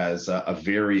Uber has a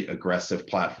very aggressive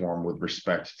platform with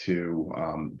respect to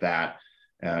that.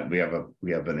 There's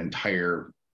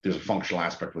a functional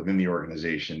aspect within the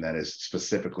organization that is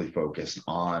specifically focused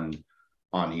on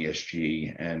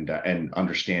ESG and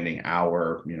understanding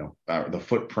our the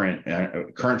footprint,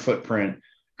 current footprint,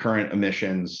 current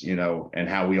emissions, and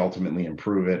how we ultimately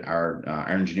improve it. Our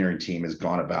engineering team has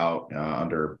gone about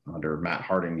under Matt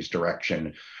Harding's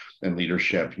direction and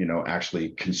leadership, actually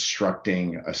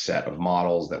constructing a set of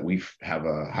models that we have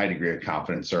a high degree of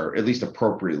confidence are at least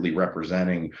appropriately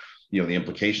representing, the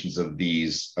implications of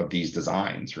these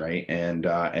designs, right? And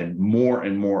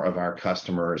more of our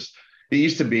customers. It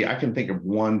used to be, I can think of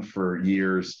one for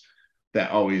years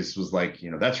that always was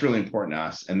that's really important to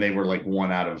us. And they were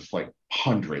one out of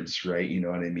hundreds, right? You know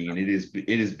what I mean? It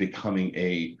is becoming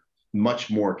a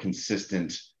much more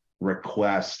consistent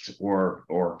request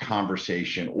or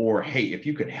conversation, or, hey, if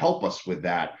you could help us with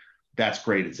that, that's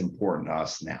great. It's important to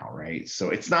us now, right? So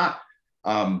it's not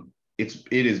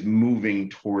it is moving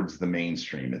towards the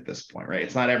mainstream at this point, right?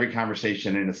 It's not every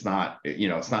conversation, and it's not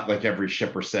like every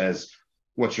shipper says,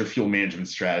 what's your fuel management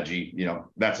strategy?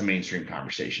 That's a mainstream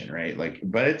conversation, right?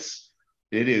 But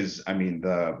it is, I mean,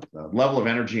 the level of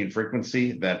energy and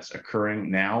frequency that's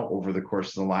occurring now over the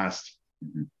course of the last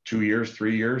 2 years,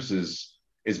 3 years is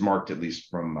marked, at least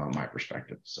from my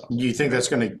perspective. So, do you think that's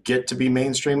going to get to be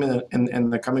mainstream in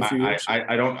the coming few years?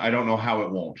 I don't know how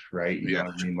it won't, right? You know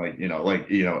what I mean?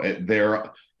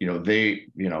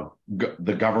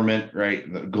 The government,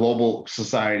 right? The global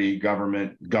society,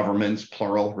 governments,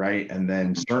 plural, right? And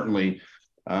then certainly,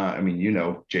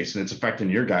 Jason, it's affecting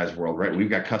your guys' world, right? We've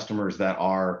got customers that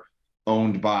are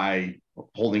owned by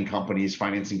holding companies,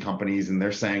 financing companies, and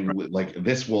they're saying like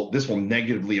this will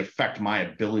negatively affect my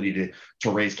ability to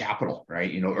raise capital,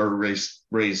 right? Or raise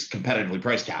competitively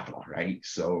priced capital, right?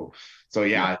 So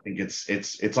yeah, I think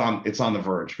it's on the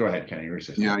verge. Go ahead, Kenny.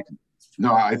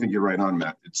 No, I think you're right on,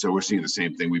 Matt. So we're seeing the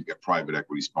same thing. We've got private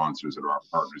equity sponsors that are our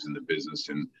partners in the business,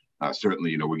 and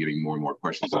certainly, we're getting more and more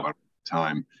questions about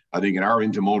time. I think in our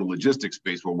intermodal logistics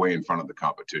space, we're way in front of the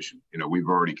competition. We've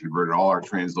already converted all our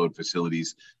transload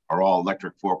facilities are all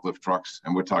electric forklift trucks,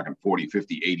 and we're talking 40,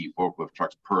 50, 80 forklift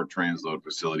trucks per transload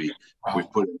facility. Wow.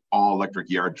 We've put in all electric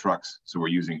yard trucks, so we're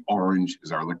using Orange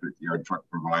as our electric yard truck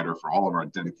provider for all of our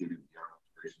dedicated yard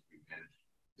operations we manage,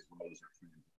 as well as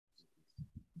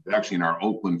our actually in our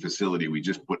Oakland facility, we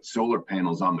just put solar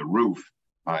panels on the roof.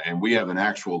 And we have an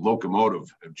actual locomotive.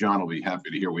 John will be happy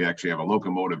to hear. We actually have a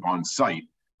locomotive on site,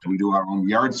 and we do our own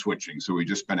yard switching. So we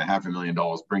just spent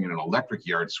 $500,000 bringing an electric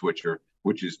yard switcher,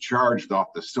 which is charged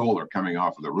off the solar coming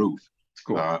off of the roof.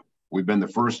 Cool. We've been the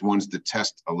first ones to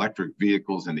test electric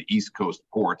vehicles in the East Coast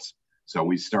ports. So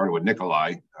we started with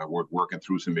Nikolai. We're working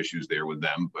through some issues there with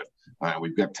them, but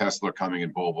we've got Tesla coming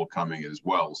and Volvo coming as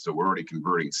well. So we're already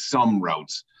converting some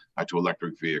routes to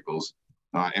electric vehicles.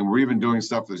 And we're even doing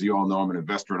stuff, as you all know, I'm an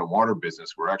investor in a water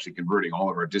business. We're actually converting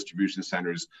all of our distribution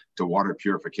centers to water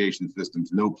purification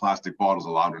systems, no plastic bottles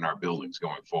allowed in our buildings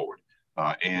going forward.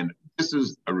 And this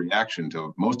is a reaction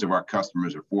to most of our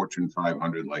customers are Fortune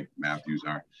 500, like Matthews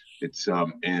are. It's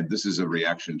and this is a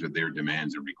reaction to their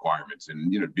demands and requirements,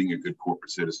 and being a good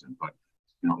corporate citizen. But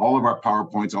all of our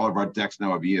PowerPoints, all of our decks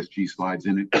now have ESG slides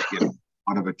in it, get a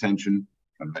lot of attention.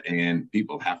 And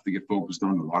people have to get focused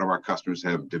on. A lot of our customers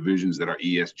have divisions that are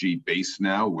ESG based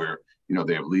now, where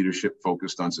they have leadership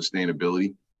focused on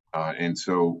sustainability, and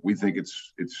so we think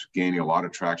it's gaining a lot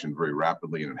of traction very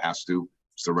rapidly, and it has to.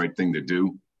 It's the right thing to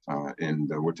do, and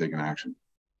we're taking action.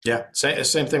 Yeah,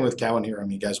 same thing with Cowan here. I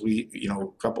mean, guys, we a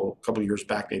couple of years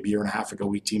back, maybe a year and a half ago,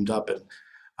 we teamed up and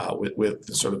with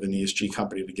sort of an ESG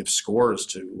company to give scores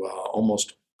to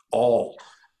almost all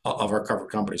of our covered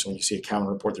companies. When you see a Cowan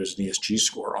report, there's an ESG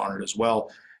score on it as well.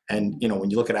 And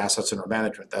when you look at assets under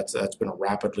management, that's been a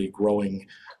rapidly growing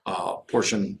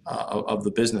portion of the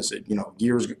business.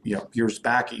 Years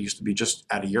back, it used to be just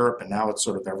out of Europe, and now it's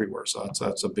sort of everywhere. So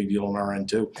that's a big deal on our end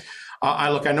too.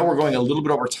 I know we're going a little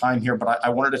bit over time here, but I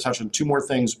wanted to touch on two more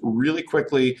things really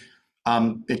quickly.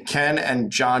 Ken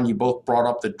and John, you both brought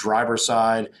up the driver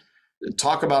side.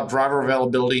 Talk about driver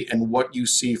availability and what you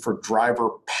see for driver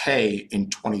pay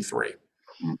in 23.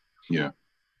 Yeah.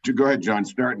 Go ahead, John.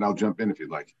 Start, and I'll jump in if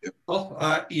you'd like. Yep.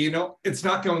 Well, it's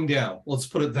not going down. Let's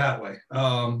put it that way.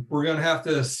 We're going to have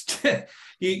to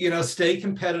stay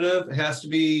competitive. It has to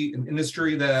be an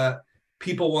industry that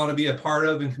people want to be a part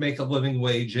of and can make a living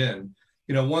wage in.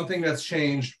 One thing that's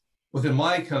changed within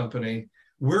my company,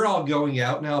 we're all going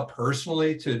out now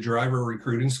personally to driver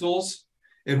recruiting schools.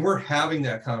 And we're having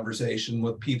that conversation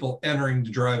with people entering the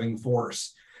driving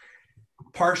force,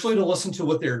 partially to listen to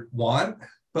what they want,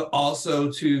 but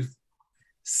also to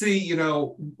see,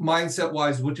 mindset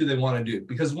wise, what do they want to do?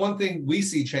 Because one thing we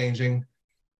see changing,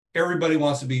 everybody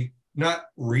wants to be not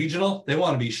regional, they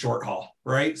want to be short haul,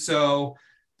 right? So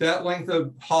that length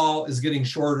of haul is getting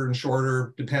shorter and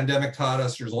shorter. The pandemic taught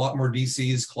us there's a lot more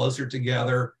DCs closer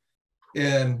together.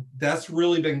 And that's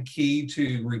really been key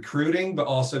to recruiting, but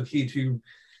also key to,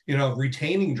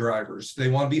 retaining drivers. They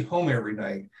want to be home every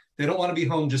night. They don't want to be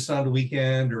home just on the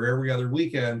weekend or every other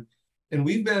weekend. And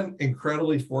we've been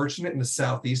incredibly fortunate in the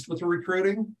Southeast with the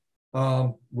recruiting.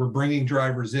 We're bringing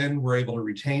drivers in. We're able to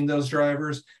retain those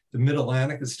drivers. The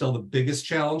Mid-Atlantic is still the biggest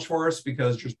challenge for us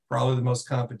because there's probably the most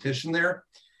competition there.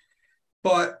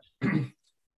 But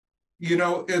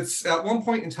it's at one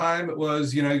point in time, it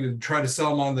was, you try to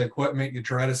sell them on the equipment, you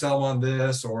try to sell them on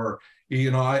this, or,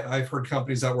 I've heard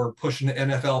companies that were pushing the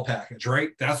NFL package, right?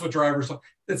 That's what drivers want.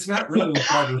 It's not really what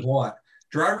drivers want.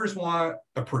 Drivers want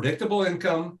a predictable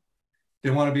income. They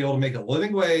want to be able to make a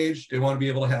living wage. They want to be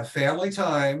able to have family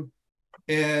time.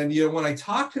 And, when I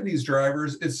talk to these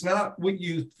drivers, it's not what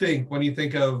you think when you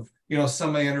think of,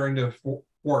 somebody entering the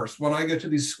force. When I go to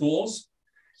these schools,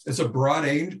 it's a broad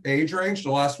age range.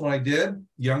 The last one I did,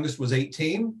 youngest was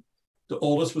 18, the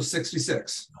oldest was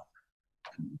 66.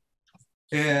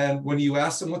 And when you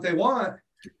ask them what they want,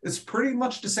 it's pretty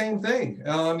much the same thing.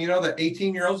 The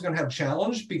 18-year-old is going to have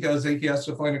challenge because he has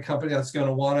to find a company that's going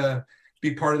to want to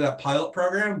be part of that pilot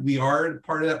program. We are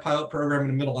part of that pilot program in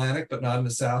the Mid-Atlantic, but not in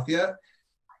the South yet.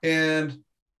 And,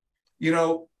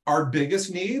 our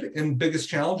biggest need and biggest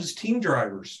challenge is team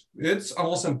drivers. It's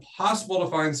almost impossible to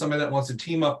find somebody that wants to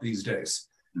team up these days.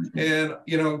 And,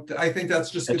 I think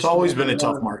that's just... It's always been a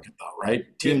tough market though, right?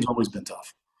 Team's always been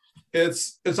tough.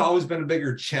 It's always been a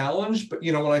bigger challenge. But,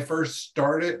 when I first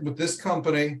started with this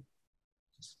company,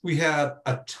 we had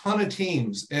a ton of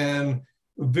teams and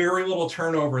very little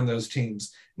turnover in those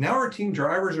teams. Now our team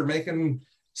drivers are making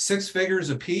 6 figures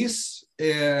a piece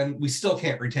and we still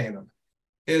can't retain them.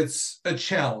 It's a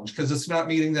challenge because it's not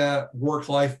meeting that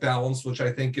work-life balance, which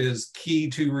I think is key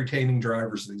to retaining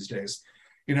drivers these days.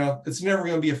 It's never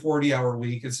going to be a 40-hour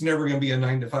week. It's never going to be a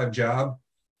 9-to-5 job.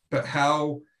 But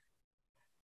how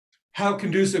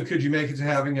conducive could you make it to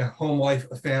having a home life,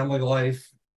 a family life,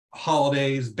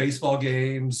 holidays, baseball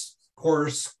games,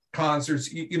 course,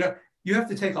 concerts? You have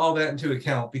to take all that into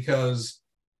account because,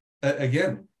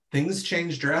 again, things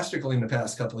changed drastically in the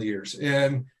past couple of years.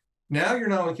 And now you're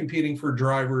not only competing for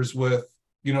drivers with,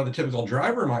 the typical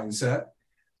driver mindset,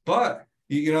 but,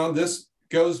 this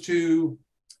goes to,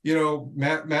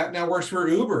 Matt now works for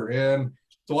Uber. And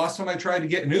the last time I tried to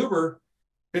get an Uber,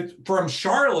 from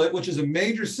Charlotte, which is a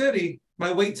major city,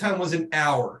 my wait time was an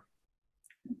hour.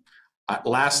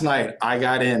 Last night, I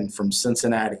got in from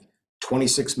Cincinnati,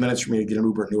 26 minutes for me to get an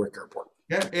Uber at Newark Airport.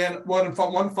 Yeah, and when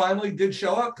one finally did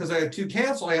show up, because I had 2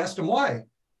 cancel, I asked him why.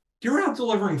 You're not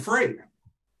delivering freight.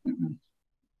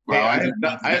 Well,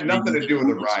 I had nothing to do with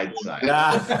the ride side.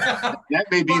 That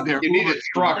may be there. You need a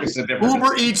truck. It's a different.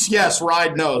 Uber Eats, yes.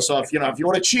 Ride, no. So if you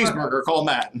want a cheeseburger, call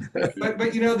Matt. But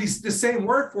the same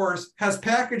workforce has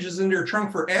packages in their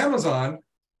trunk for Amazon,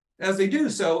 as they do.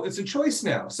 So it's a choice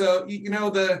now. So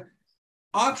the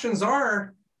options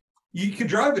are, you could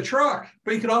drive a truck,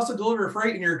 but you could also deliver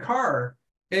freight in your car.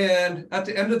 And at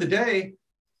the end of the day,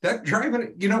 that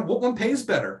driving, what one pays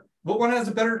better? What one has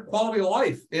a better quality of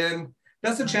life? And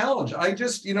that's a challenge. I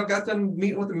just, got them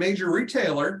meeting with a major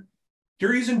retailer.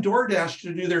 They're using DoorDash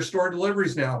to do their store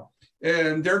deliveries now.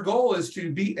 And their goal is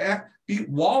to beat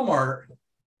Walmart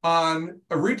on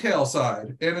a retail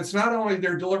side. And it's not only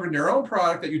they're delivering their own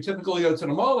product that you typically go to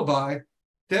the mall to buy,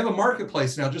 they have a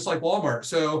marketplace now, just like Walmart.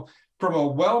 So from a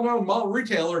well-known mall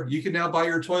retailer, you can now buy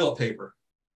your toilet paper.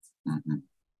 Mm-hmm.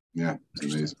 Yeah,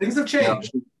 it's amazing. Things have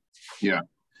changed. Yeah.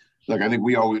 Look, I think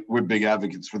we're big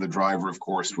advocates for the driver, of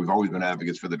course. We've always been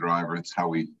advocates for the driver. It's how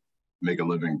we make a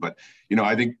living. But,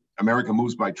 I think America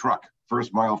moves by truck.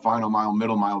 First mile, final mile,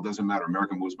 middle mile, doesn't matter.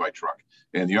 America moves by truck.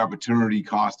 And the opportunity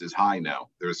cost is high now.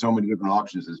 There are so many different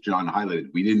options, as John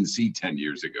highlighted, we didn't see 10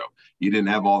 years ago. You didn't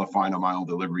have all the final mile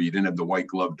delivery. You didn't have the white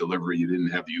glove delivery. You didn't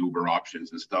have the Uber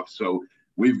options and stuff. So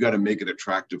we've got to make it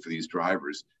attractive for these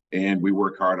drivers. And we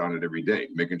work hard on it every day,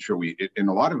 making sure and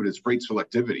a lot of it is freight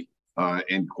selectivity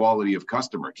and quality of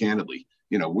customer, candidly.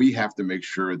 We have to make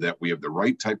sure that we have the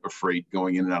right type of freight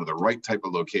going in and out of the right type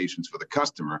of locations for the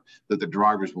customer that the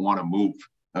drivers want to move.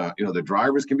 The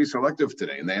drivers can be selective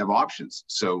today and they have options.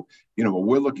 So, when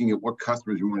we're looking at what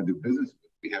customers we want to do business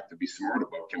with, we have to be smart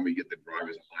about, can we get the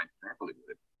drivers aligned properly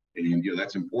with it? And,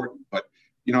 that's important. But,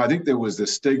 I think there was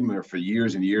this stigma for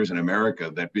years and years in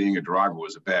America that being a driver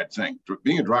was a bad thing.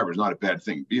 Being a driver is not a bad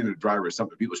thing. Being a driver is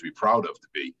something people should be proud of to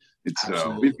be. It's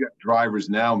we've got drivers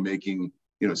now making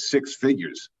 6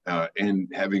 figures and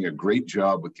having a great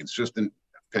job with consistent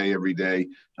pay every day,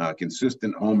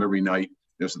 consistent home every night.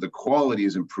 So the quality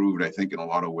is improved, I think, in a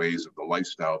lot of ways of the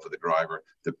lifestyle for the driver.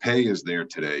 The pay is there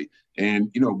today, and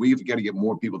we've got to get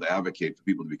more people to advocate for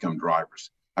people to become drivers.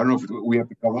 I don't know if we have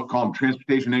to call them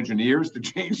transportation engineers to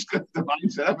change the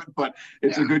mindset of it, but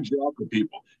it's a good job for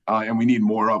people, and we need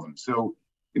more of them. So.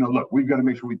 Look, we've got to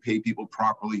make sure we pay people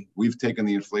properly. We've taken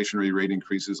the inflationary rate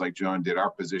increases like John did. Our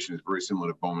position is very similar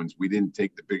to Bowman's. We didn't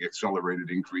take the big accelerated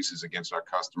increases against our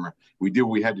customer. We did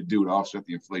what we had to do to offset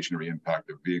the inflationary impact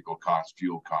of vehicle costs,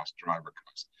 fuel costs, driver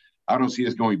costs. I don't see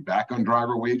us going back on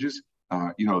driver wages.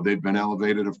 They've been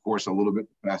elevated, of course, a little bit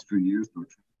the past few years.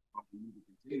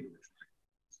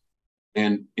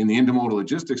 And in the intermodal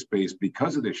logistics space,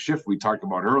 because of the shift we talked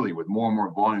about earlier, with more and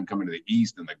more volume coming to the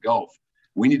East and the Gulf,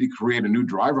 we need to create a new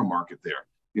driver market there.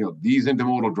 These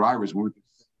intermodal drivers,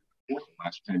 the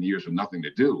last 10 years with nothing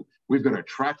to do. We've got to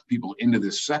attract people into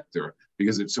this sector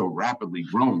because it's so rapidly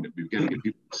growing that we've got to get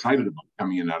people excited about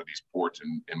coming in and out of these ports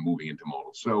and moving into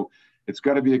modal. So it's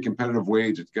got to be a competitive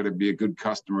wage. It's got to be a good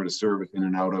customer to service in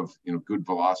and out of, good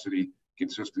velocity,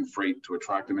 consistent freight to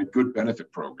attract them, and good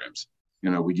benefit programs.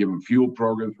 We give them fuel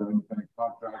programs for independent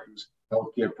contractors,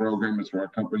 healthcare programs for our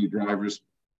company drivers.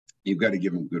 You've got to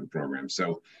give them good programs.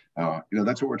 So,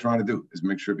 that's what we're trying to do, is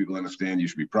make sure people understand you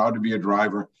should be proud to be a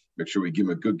driver, make sure we give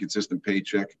them a good, consistent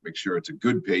paycheck, make sure it's a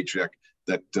good paycheck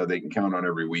that they can count on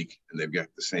every week, and they've got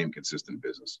the same consistent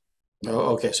business.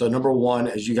 Oh, okay. So number one,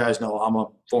 as you guys know, I'm a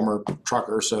former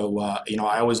trucker. So,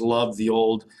 I always loved the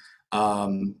old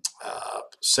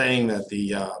saying that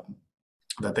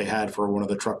that they had for one of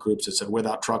the truck groups that said,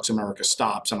 "Without trucks, America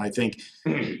stops." And I think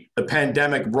the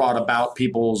pandemic brought about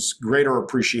people's greater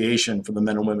appreciation for the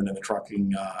men and women in the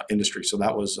trucking industry. So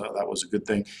that was a good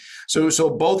thing. So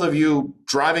both of you,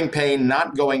 driving pay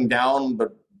not going down,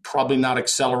 but probably not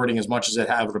accelerating as much as it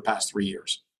had over the past 3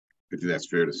 years. That's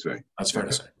fair to say. That's fair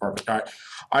to say. Perfect. All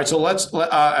right. So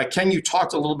Ken, you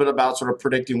talked a little bit about sort of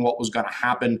predicting what was going to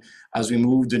happen as we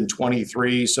moved in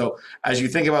 23. So as you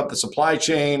think about the supply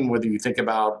chain, whether you think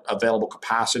about available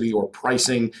capacity or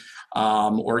pricing,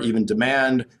 or even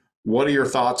demand, what are your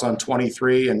thoughts on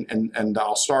 23? And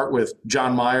I'll start with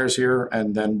John Myers here,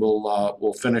 and then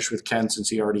we'll finish with Ken, since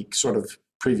he already sort of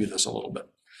previewed this a little bit.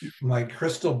 My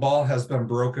crystal ball has been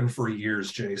broken for years,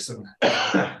 Jason.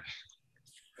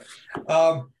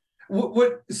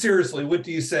 Seriously, what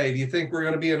do you say? Do you think we're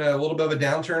going to be in a little bit of a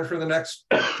downturn for the next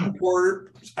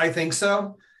quarter? I think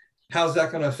so. How's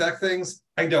that going to affect things?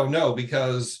 I don't know,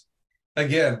 because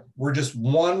again, we're just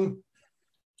one,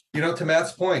 to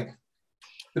Matt's point,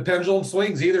 the pendulum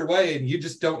swings either way, and you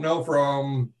just don't know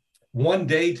from one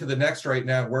day to the next right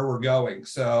now where we're going.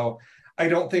 So I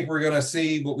don't think we're going to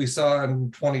see what we saw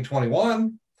in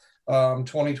 2021.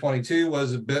 2022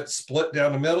 was a bit split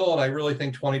down the middle, and I really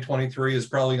think 2023 is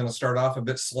probably going to start off a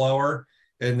bit slower,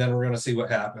 and then we're going to see what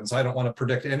happens. I don't want to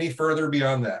predict any further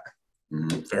beyond that.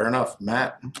 Fair enough.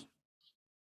 Matt?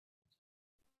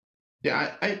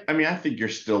 Yeah, I think you're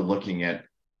still looking at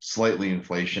slightly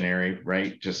inflationary,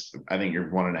 right? I think you're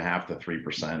 1.5 to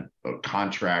 3% of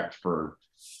contract for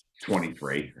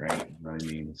 23, right? You know what I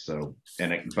mean? So,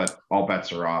 but all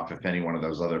bets are off if any one of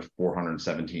those other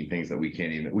 417 things that we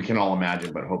can all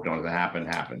imagine but hope don't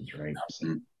happens, right?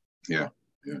 So. Yeah.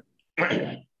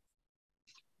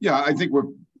 I think we're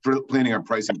planning on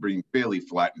pricing being fairly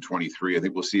flat in 23. I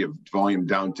think we'll see a volume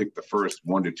downtick the first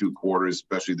 1 to 2 quarters,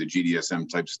 especially the GDSM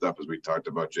type stuff, as we talked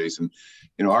about, Jason.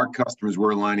 Our customers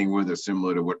we're aligning with are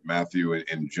similar to what Matthew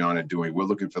and John are doing. We're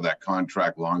looking for that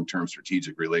contract, long-term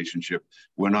strategic relationship.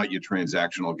 We're not your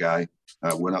transactional guy.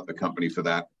 We're not the company for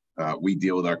that. We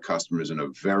deal with our customers in a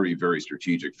very, very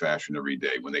strategic fashion every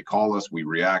day. When they call us, we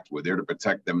react. We're there to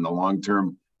protect them in the long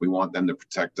term. We want them to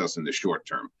protect us in the short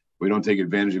term. We don't take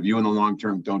advantage of you in the long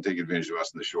term. Don't take advantage of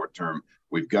us in the short term.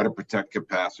 We've got to protect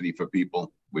capacity for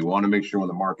people. We want to make sure when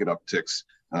the market upticks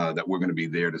that we're going to be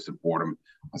there to support them.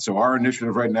 So our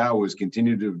initiative right now is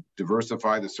continue to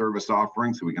diversify the service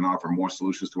offering so we can offer more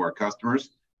solutions to our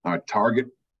customers, target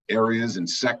areas and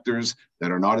sectors that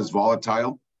are not as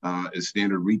volatile as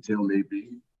standard retail may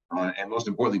be, and most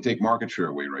importantly, take market share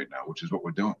away right now, which is what we're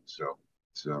doing. So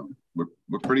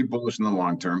we're pretty bullish in the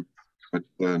long term. But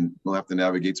we'll have to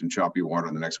navigate some choppy water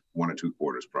in the next 1 or 2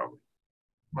 quarters, probably.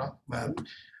 Well,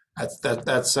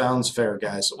 that sounds fair,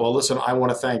 guys. Well, listen, I want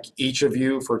to thank each of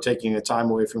you for taking the time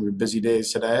away from your busy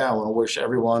days today. I want to wish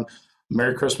everyone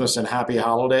Merry Christmas and Happy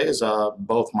Holidays,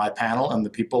 both my panel and the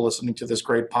people listening to this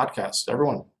great podcast.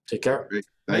 Everyone, take care. Great.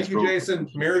 Thank you, Jason.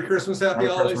 Merry Christmas, Happy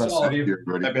Holidays to all of you.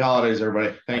 Happy holidays,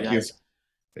 everybody. Thank you.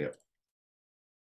 Yeah.